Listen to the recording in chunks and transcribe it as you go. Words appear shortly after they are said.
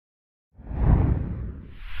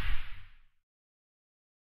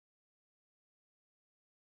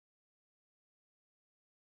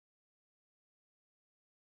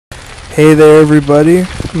Hey there everybody,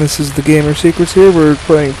 this is the Gamer Secrets here. We're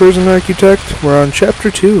playing Prison Architect. We're on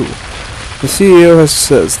Chapter 2. The CEO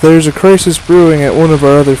says, there's a crisis brewing at one of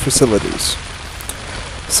our other facilities.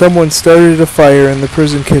 Someone started a fire in the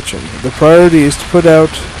prison kitchen. The priority is to put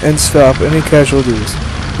out and stop any casualties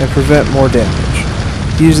and prevent more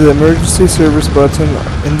damage. Use the emergency service button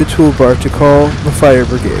in the toolbar to call the fire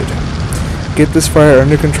brigade. Get this fire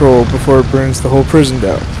under control before it burns the whole prison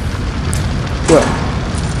down. Well,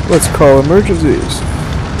 let's call emergencies.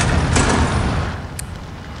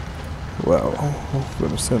 Well, I'm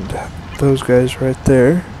going to send those guys right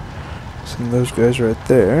there. Send those guys right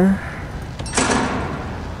there.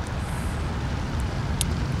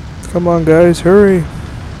 Come on guys, hurry.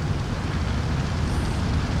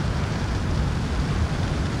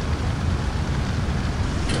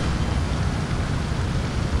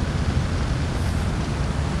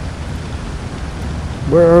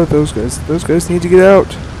 Where are those guys? Those guys need to get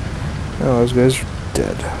out. Oh, those guys are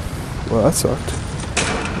dead. Well, that sucked.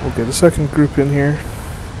 We'll get a second group in here.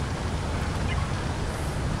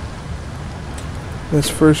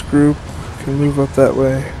 This first group can move up that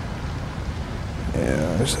way.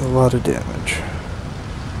 Yeah, there's a lot of damage.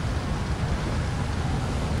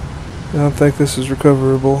 I don't think this is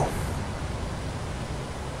recoverable.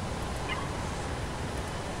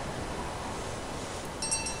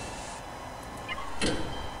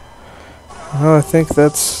 Oh, I think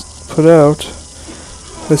that's put out.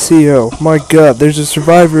 The CEO. My god, there's a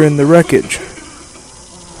survivor in the wreckage.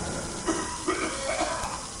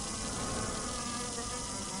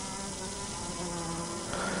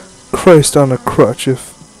 Christ on a crutch,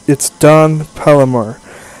 if it's Don Palomar.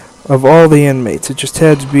 Of all the inmates, it just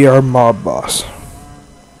had to be our mob boss.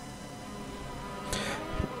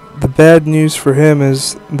 The bad news for him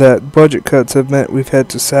is that budget cuts have meant we've had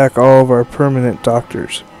to sack all of our permanent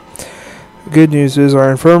doctors. The good news is our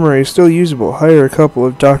infirmary is still usable. Hire a couple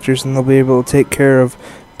of doctors and they'll be able to take care of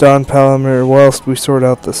Don Palomar whilst we sort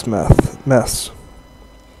out this mess.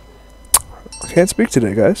 I can't speak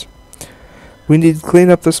today, guys. We need to clean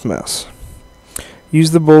up this mess. Use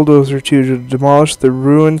the bulldozer to demolish the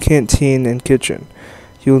ruined canteen and kitchen.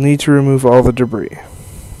 You'll need to remove all the debris.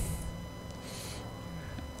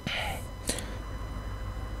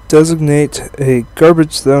 Designate a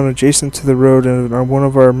garbage zone adjacent to the road, and one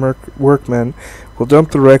of our workmen will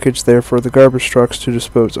dump the wreckage there for the garbage trucks to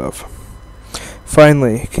dispose of.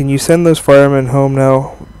 Finally, can you send those firemen home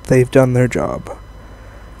now? They've done their job.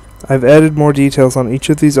 I've added more details on each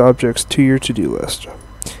of these objects to your to-do list.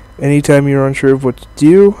 Anytime you're unsure of what to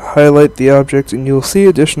do, highlight the object and you'll see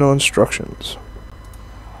additional instructions.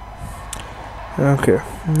 Okay,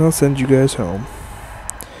 I'll send you guys home.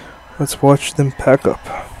 Let's watch them pack up.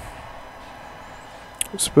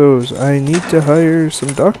 I suppose I need to hire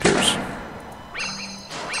some doctors.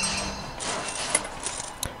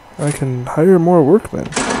 I can hire more workmen.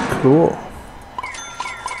 Cool.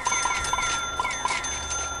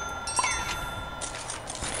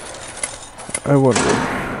 I wonder.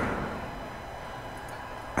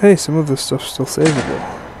 Hey, some of this stuff's still savable.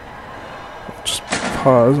 I'll just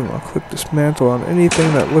pause and I'll click dismantle on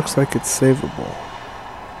anything that looks like it's savable.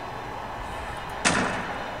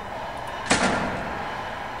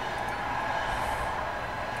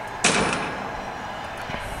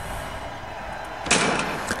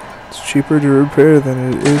 It's cheaper to repair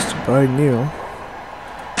than it is to buy new.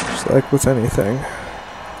 Just like with anything.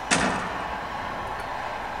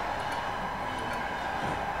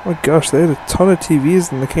 Oh my gosh, they had a ton of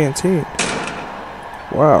TVs in the canteen.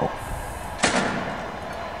 Wow.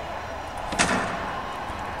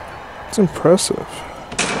 It's impressive.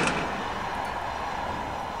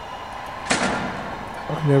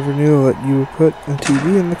 I never knew that you would put a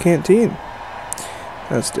TV in the canteen.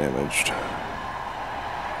 That's damaged.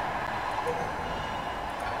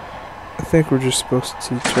 I think we're just supposed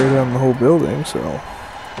to tear down the whole building, so...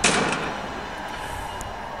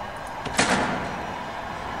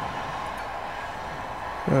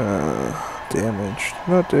 damaged.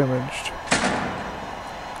 Not damaged.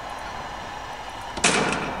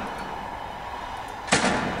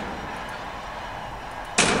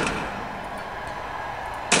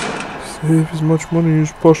 Save as much money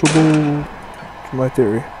as possible. It's my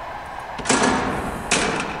theory.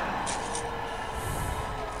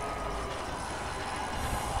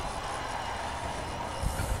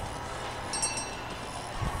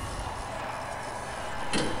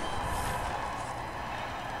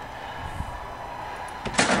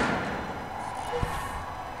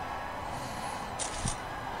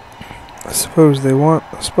 I suppose they want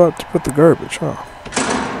a spot to put the garbage, huh?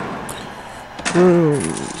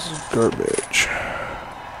 Where's garbage?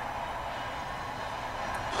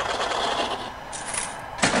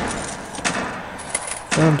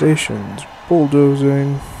 Foundations.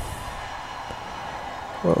 Bulldozing.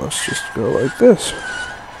 Well, let's just go like this.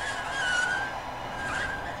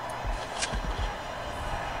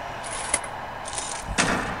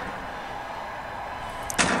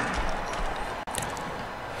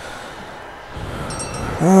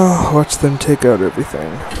 Oh, watch them take out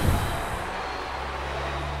everything.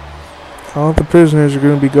 All the prisoners are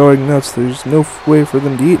going to be going nuts. There's no way for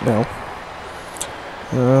them to eat now.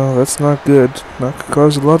 Oh, that's not good. That could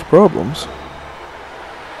cause a lot of problems.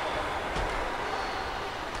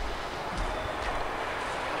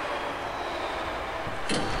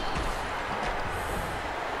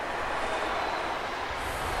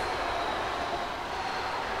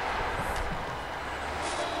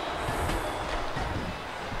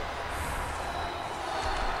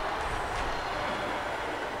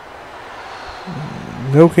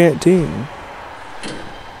 No canteen.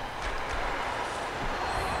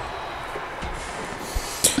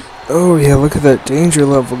 Oh yeah, look at that danger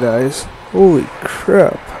level, guys. Holy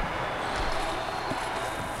crap.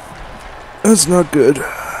 That's not good.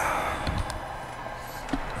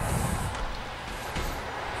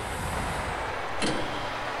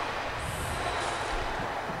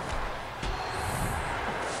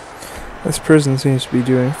 This prison seems to be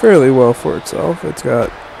doing fairly well for itself. It's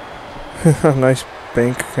got a nice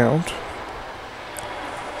bank account.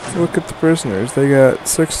 Look at the prisoners. They got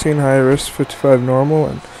 16 high risk, 55 normal,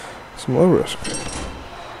 and some low risk.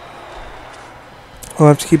 I'll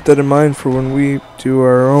have to keep that in mind for when we do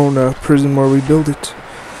our own prison where we build it.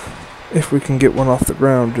 If we can get one off the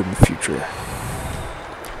ground in the future.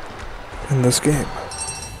 In this game.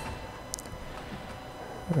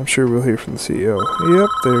 I'm sure we'll hear from the CEO. Yep,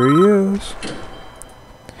 there he is.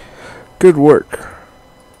 Good work.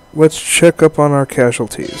 Let's check up on our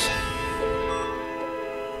casualties.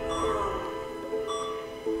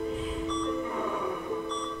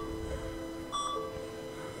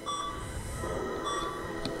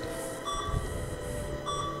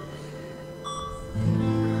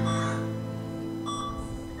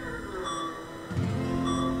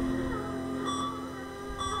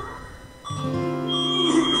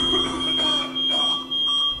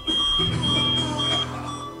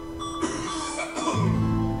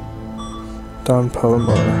 Don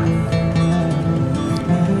Palomar.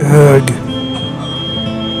 Ugh.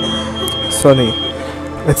 Sonny,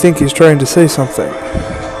 I think he's trying to say something.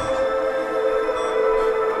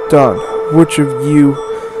 Don, which of you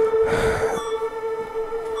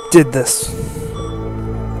did this?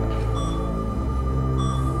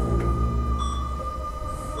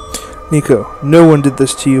 Nico, no one did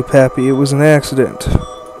this to you, Pappy. It was an accident.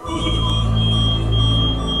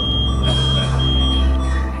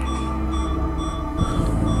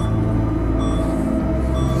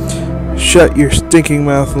 Shut your stinking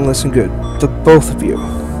mouth and listen good, the both of you.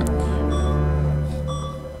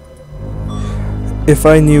 If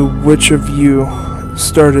I knew which of you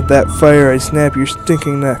started that fire, I'd snap your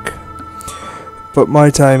stinking neck. But my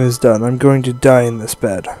time is done. I'm going to die in this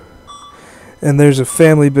bed. And there's a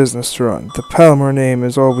family business to run. The Palomar name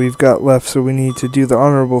is all we've got left, so we need to do the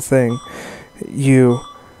honorable thing. You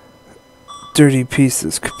dirty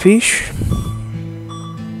pieces, capiche?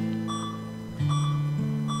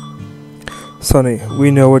 Sonny,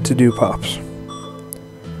 we know what to do, Pops.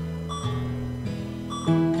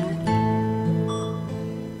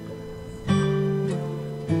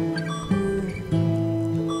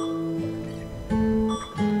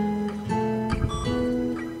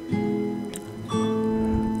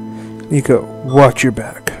 Nico, watch your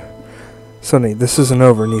back. Sonny, this isn't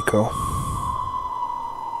over, Nico.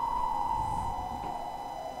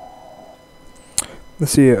 The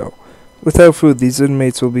CEO. Without food, these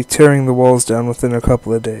inmates will be tearing the walls down within a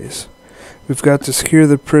couple of days. We've got to secure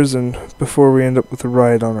the prison before we end up with a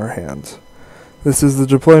riot on our hands. This is the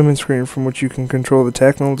deployment screen from which you can control the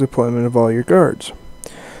tactical deployment of all your guards.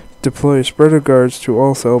 Deploy a spread of guards to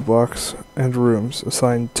all cell blocks and rooms.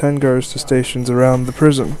 Assign 10 guards to stations around the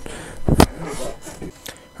prison.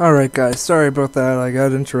 Alright guys, sorry about that, I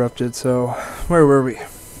got interrupted, so where were we?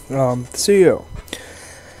 CEO.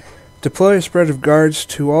 Deploy a spread of guards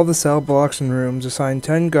to all the cell blocks and rooms. Assign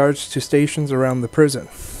 10 guards to stations around the prison.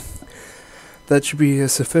 That should be a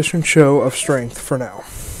sufficient show of strength for now.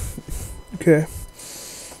 Okay.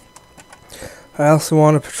 I also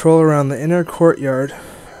want to patrol around the inner courtyard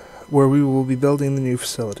where we will be building the new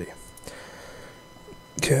facility.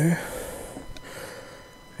 Okay.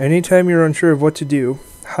 Anytime you're unsure of what to do,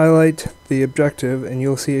 highlight the objective and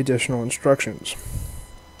you'll see additional instructions.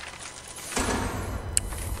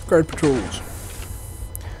 Guard patrols.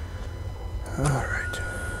 Alright.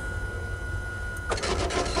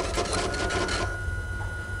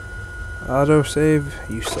 Autosave,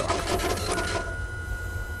 you suck.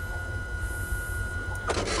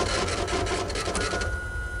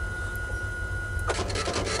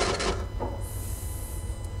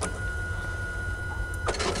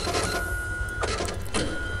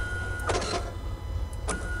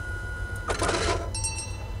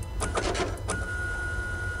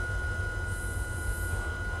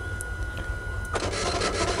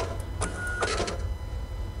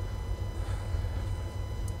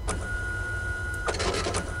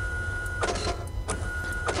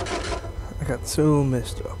 I got so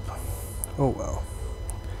messed up. Oh well.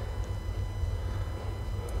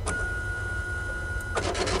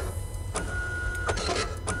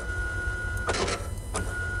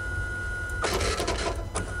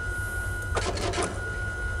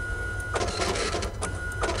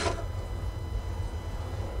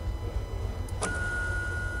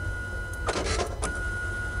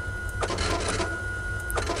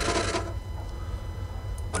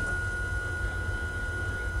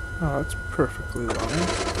 Oh, it's perfectly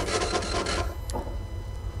lined.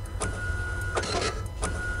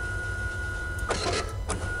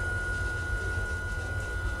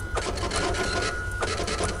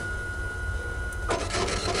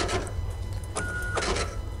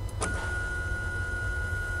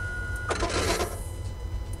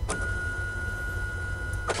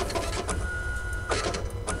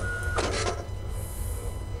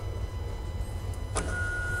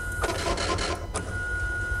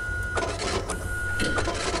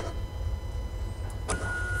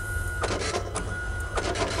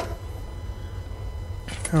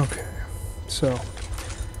 Okay, so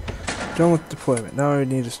done with deployment. Now I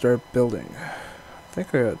need to start building. I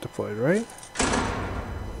think I got deployed, right?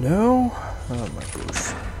 No? Oh my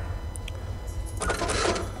gosh.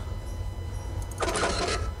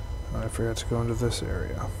 I forgot to go into this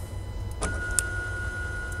area.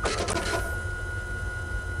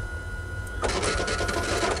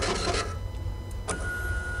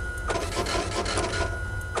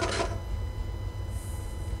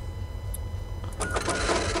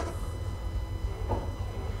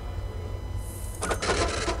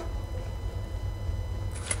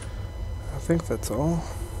 I think that's all.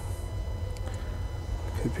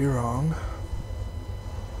 Could be wrong.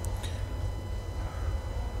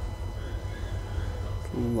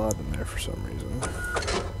 A lot in there for some reason.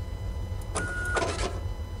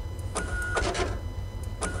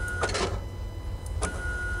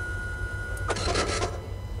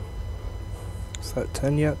 Is that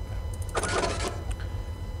 10 yet?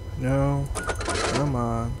 No. Come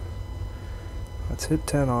on. Let's hit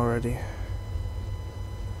 10 already.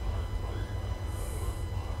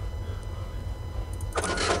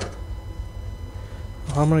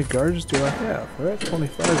 How many guards do I have? We're at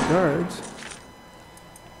 25 guards.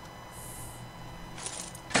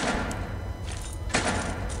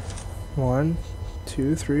 One,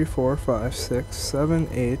 2, 3, 4, 5, 6, 7,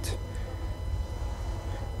 8,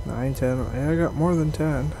 9, 10. Yeah, I got more than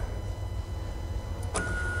 10.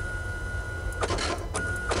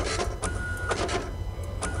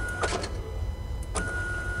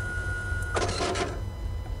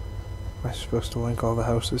 Am I supposed to link all the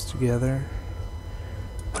houses together?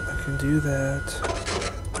 I can do that.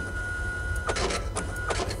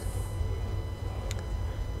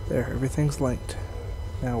 There, everything's linked.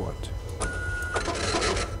 Now what?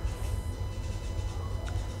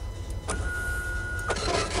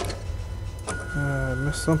 I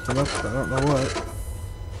messed something up, but I don't know what.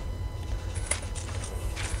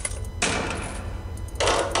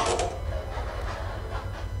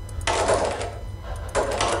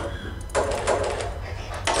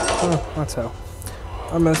 Oh, that's how.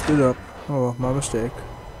 I messed it up. Oh well, my mistake.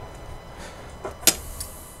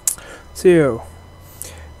 So,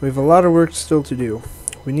 we have a lot of work still to do.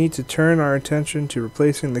 We need to turn our attention to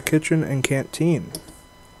replacing the kitchen and canteen.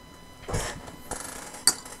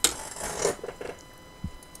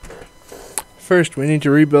 First, we need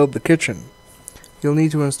to rebuild the kitchen. You'll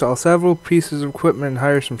need to install several pieces of equipment and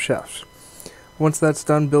hire some chefs. Once that's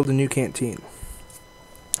done, build a new canteen.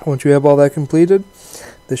 Once you have all that completed,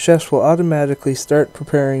 the chefs will automatically start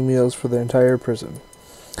preparing meals for the entire prison.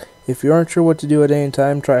 If you aren't sure what to do at any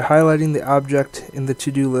time, try highlighting the object in the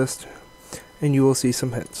to-do list, and you will see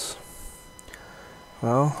some hints.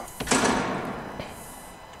 Well,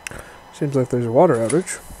 seems like there's a water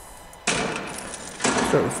outage.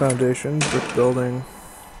 Start with foundation, brick building.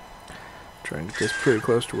 Trying to get pretty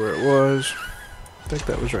close to where it was. I think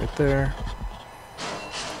that was right there.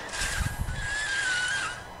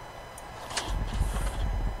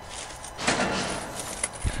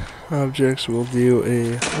 Objects will do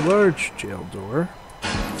a large jail door.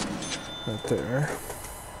 Right there.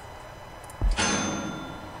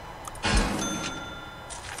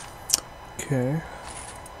 Okay.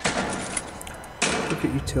 Look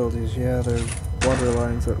at utilities. Yeah, there's water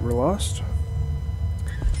lines that were lost.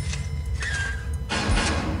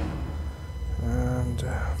 And,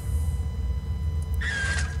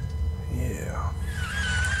 yeah.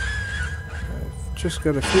 I've just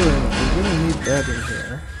got a feeling that we're gonna need that in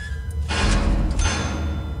here.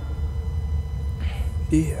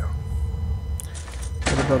 Yeah.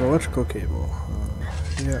 What about electrical cable?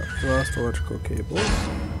 Yeah, we lost electrical cables.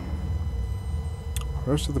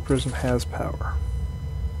 The rest of the prison has power.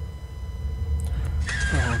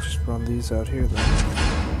 Oh, I'll just run these out here then.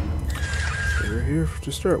 So we're here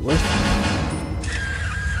to start with.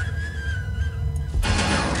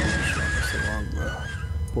 Just run this along the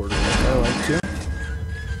border like I like to.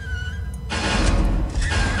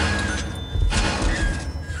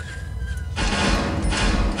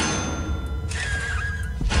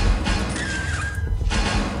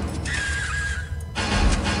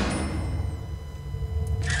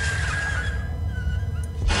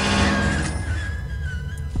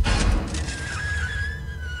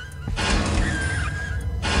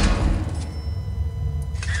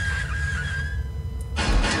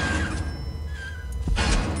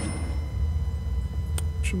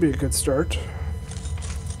 Should be a good start.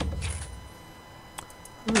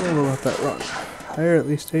 We'll let that run. Hire at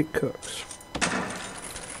least 8 cooks.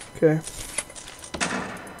 Okay.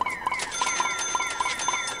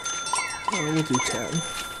 We'll do 10.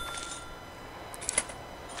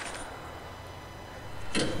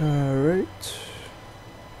 Alright.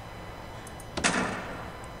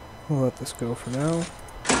 We'll let this go for now.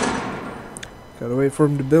 Gotta wait for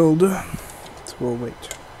him to build, so we'll wait.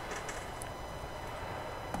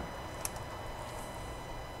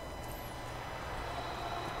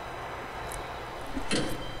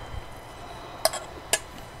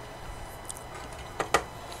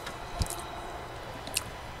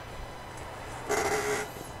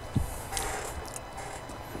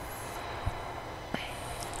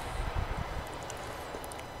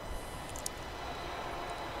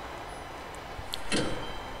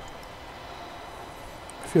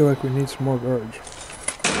 I feel like we need some more guards.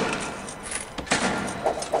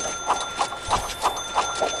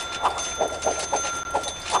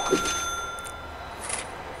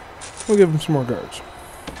 We'll give them some more guards.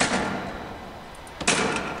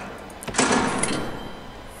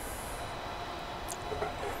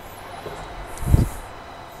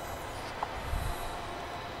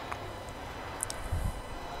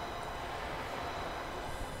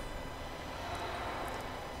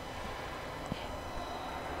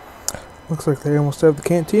 Looks like they almost have the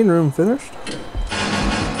canteen room finished.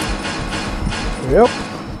 Yep.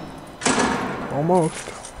 Almost.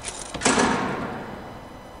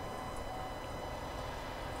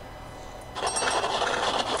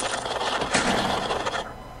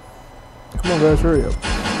 Come on guys, hurry up.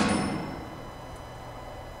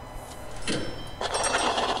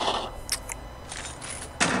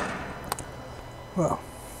 Well,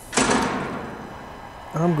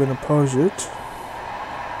 I'm gonna pause it.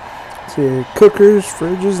 See, cookers,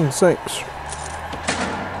 fridges, and sinks.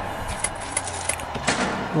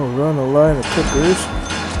 We'll run a line of cookers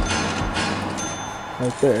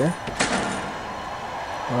right there.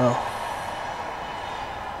 Wow.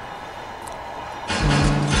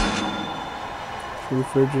 Two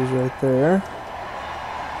fridges right there.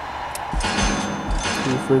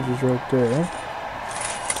 Two fridges right there.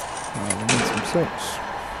 We need some sinks.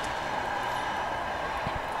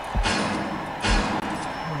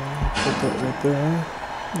 Put that right there.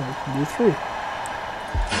 Now we can do 3.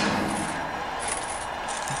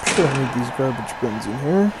 I'm sure I need these garbage bins in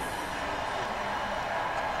here.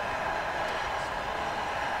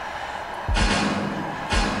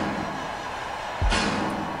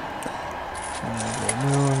 And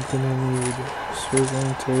now I'm gonna need serving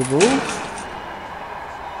tables.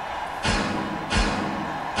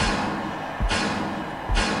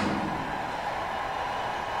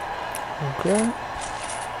 Okay.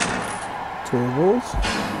 Tables.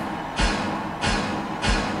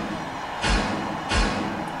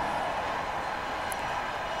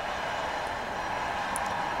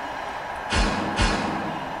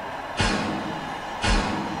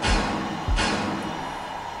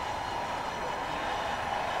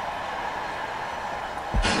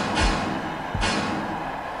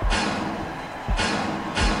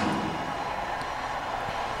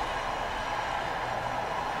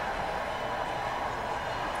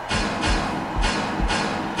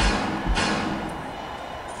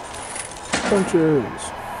 Punches.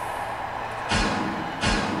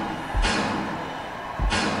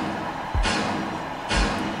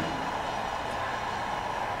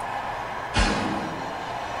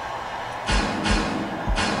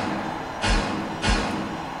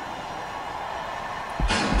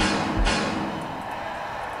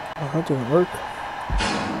 that didn't work.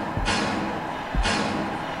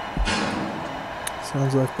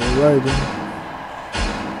 Sounds like they're riding.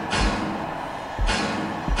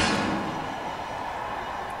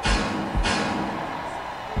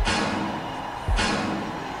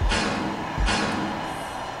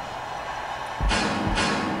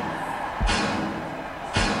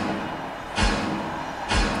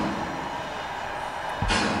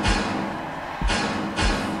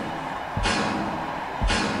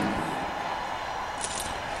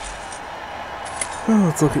 Oh,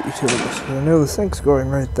 let's look at utilities. I know the sink's going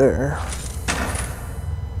right there.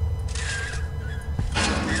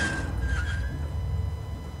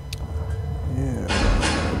 Yeah,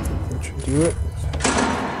 I think that should do it.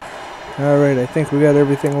 Alright, I think we got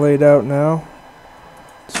everything laid out now.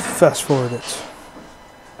 Let's fast forward it.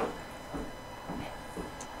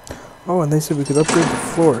 Oh, and they said we could upgrade the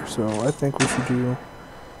floor, so I think we should do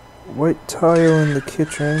white tile in the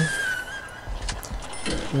kitchen.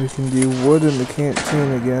 We can do wood in the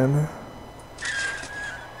canteen again.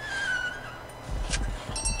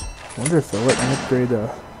 Wonder if they'll let me upgrade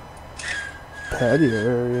patio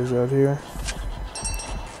areas out here.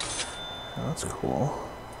 That's cool.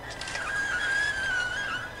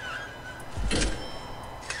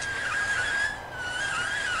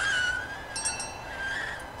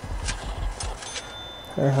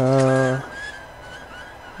 Haha.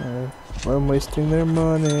 I'm wasting their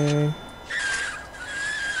money.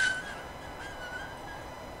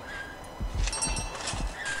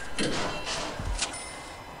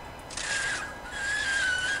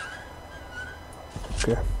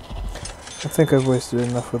 Okay. I think I've wasted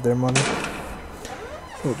enough with their money.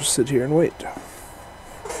 We'll just sit here and wait.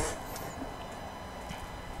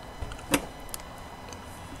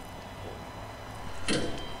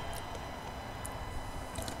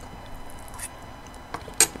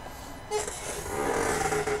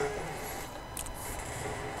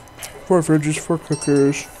 Four fridges, 4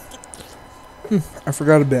 cookers. I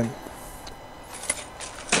forgot a bin.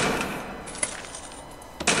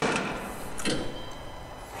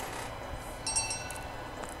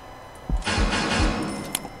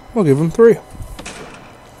 We'll give them 3.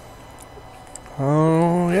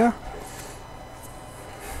 Oh, yeah.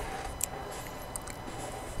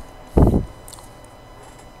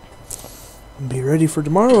 Be ready for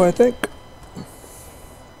tomorrow, I think.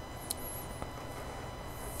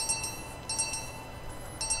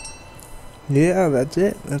 Yeah, that's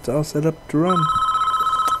it. That's all set up to run.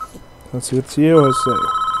 Let's see what CEO has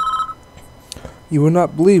to say. You will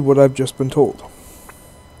not believe what I've just been told.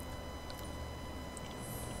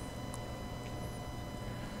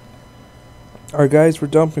 Our guys were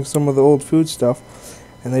dumping some of the old food stuff,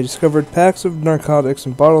 and they discovered packs of narcotics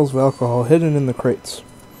and bottles of alcohol hidden in the crates.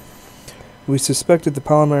 We suspected the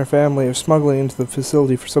Palomar family of smuggling into the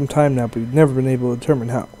facility for some time now, but we've never been able to determine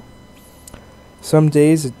how. Some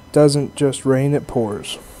days it doesn't just rain, it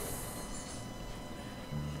pours.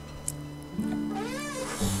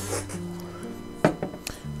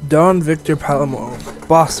 Don Victor Palomar,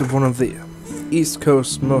 boss of one of the East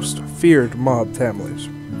Coast's most feared mob families.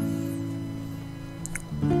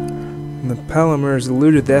 The Palomars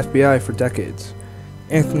eluded the FBI for decades.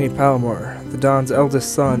 Anthony Palomar, the Don's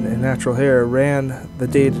eldest son and natural heir, ran the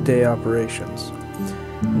day-to-day operations.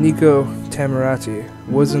 Nico Tamarati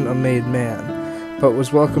wasn't a made man, but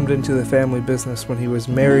was welcomed into the family business when he was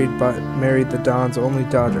married the Don's only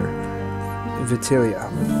daughter, Vitilia.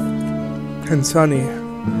 And Sonny,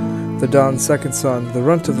 the Don's second son, the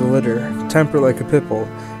runt of the litter, temper like a pitbull,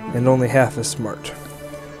 and only half as smart.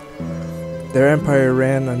 Their empire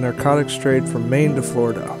ran a narcotics trade from Maine to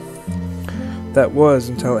Florida. That was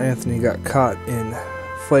until Anthony got caught in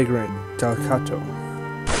flagrant delicato.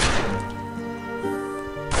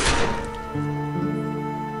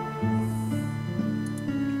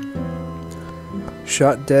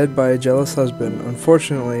 Shot dead by a jealous husband.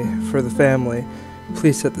 Unfortunately for the family,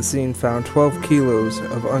 police at the scene found 12 kilos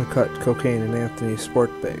of uncut cocaine in Anthony's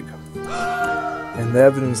sport bag. And the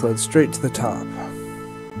evidence led straight to the top.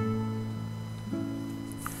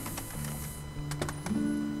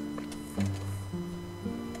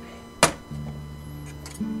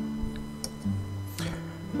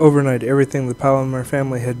 Overnight, everything the Palomar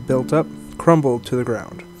family had built up crumbled to the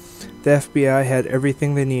ground. The FBI had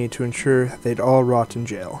everything they needed to ensure they'd all rot in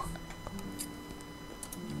jail.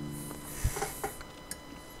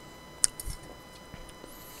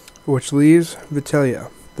 Which leaves Vitilia,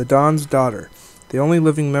 the Don's daughter, the only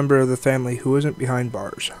living member of the family who isn't behind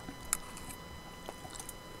bars.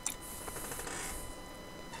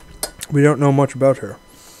 We don't know much about her,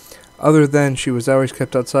 other than she was always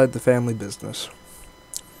kept outside the family business.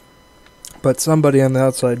 But somebody on the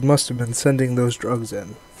outside must have been sending those drugs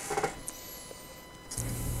in.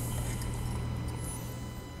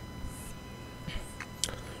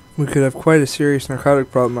 We could have quite a serious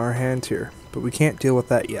narcotic problem on our hands here, but we can't deal with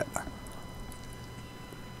that yet.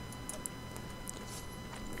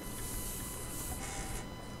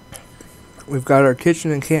 We've got our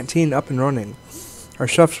kitchen and canteen up and running. Our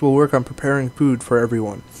chefs will work on preparing food for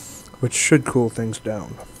everyone, which should cool things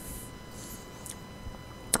down.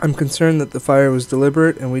 I'm concerned that the fire was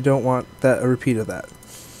deliberate and we don't want a repeat of that.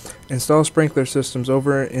 Install sprinkler systems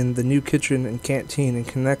over in the new kitchen and canteen and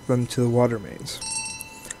connect them to the water mains.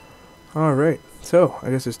 Alright, so I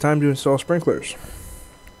guess it's time to install sprinklers.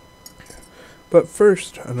 But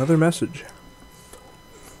first, another message.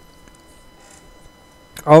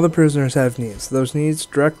 All the prisoners have needs. Those needs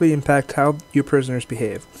directly impact how your prisoners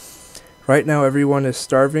behave. Right now everyone is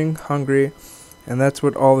starving, hungry, and that's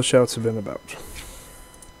what all the shouts have been about.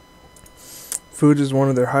 Food is one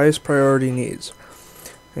of their highest priority needs,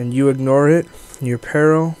 and you ignore it at your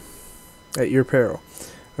peril.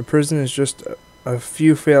 A prison is just a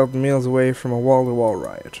few failed meals away from a wall-to-wall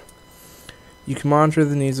riot. You can monitor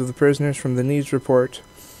the needs of the prisoners from the needs report,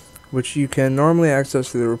 which you can normally access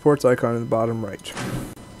through the reports icon in the bottom right.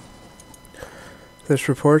 This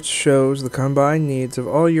report shows the combined needs of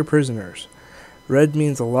all your prisoners. Red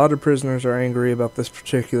means a lot of prisoners are angry about this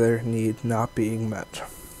particular need not being met.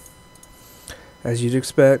 As you'd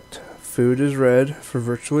expect, food is red for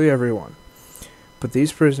virtually everyone. But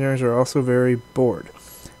these prisoners are also very bored.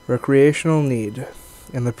 Recreational need,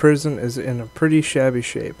 and the prison is in a pretty shabby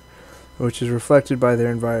shape, which is reflected by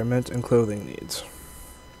their environment and clothing needs.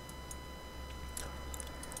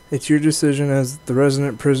 It's your decision as the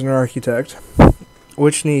resident prisoner architect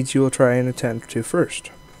which needs you will try and attend to first.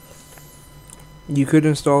 You could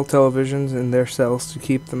install televisions in their cells to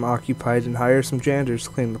keep them occupied and hire some janitors to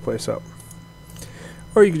clean the place up.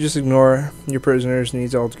 Or you could just ignore your prisoner's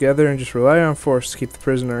needs altogether and just rely on force to keep the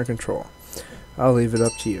prisoner in control. I'll leave it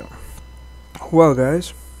up to you. Well,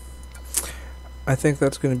 guys, I think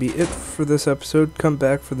that's going to be it for this episode. Come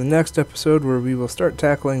back for the next episode where we will start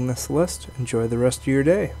tackling this list. Enjoy the rest of your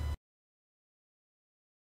day.